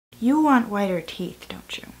You want whiter teeth,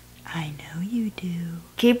 don't you? I know you do.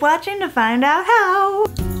 Keep watching to find out how.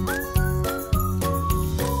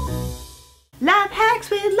 Life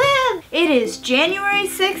Hacks with Liv! It is January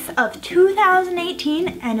 6th of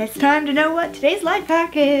 2018 and it's time to know what today's life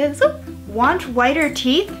hack is. Want whiter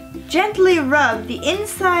teeth? Gently rub the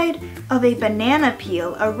inside of a banana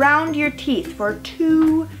peel around your teeth for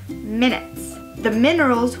 2 minutes. The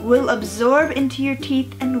minerals will absorb into your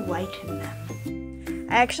teeth and whiten them.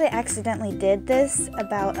 I actually accidentally did this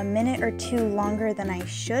about a minute or two longer than I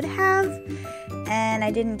should have, and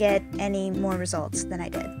I didn't get any more results than I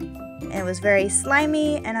did. It was very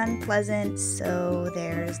slimy and unpleasant, so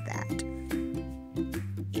there's that.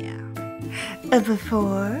 Yeah.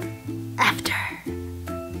 Before, after.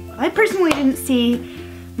 I personally didn't see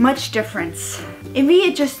much difference. Maybe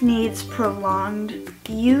it just needs prolonged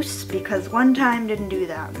use because one time didn't do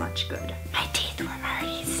that much good. My teeth were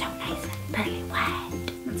already so nice and pearly white.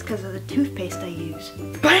 That's because of the toothpaste I use.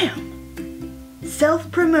 BAM!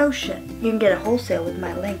 Self-promotion. You can get a wholesale with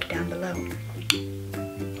my link down below.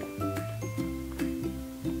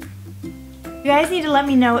 You guys need to let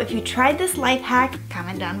me know if you tried this life hack.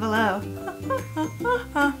 Comment down below.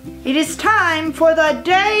 It is time for the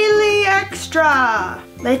Daily Extra.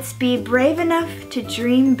 Let's be brave enough to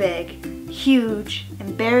dream big, huge,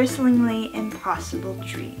 embarrassingly impossible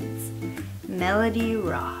dreams. Melody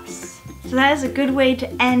Ross. So that is a good way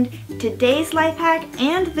to end today's life hack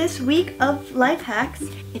and this week of life hacks.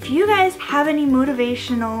 If you guys have any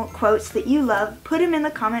motivational quotes that you love, put them in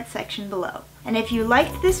the comment section below. And if you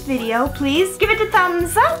liked this video, please give it a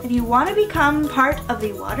thumbs up. If you want to become part of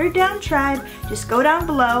the Watered Down tribe, just go down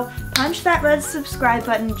below, punch that red subscribe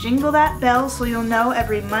button, jingle that bell so you'll know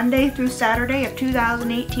every Monday through Saturday of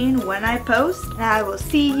 2018 when I post. And I will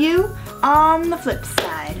see you on the flip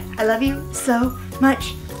side. I love you so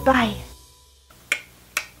much. Bye.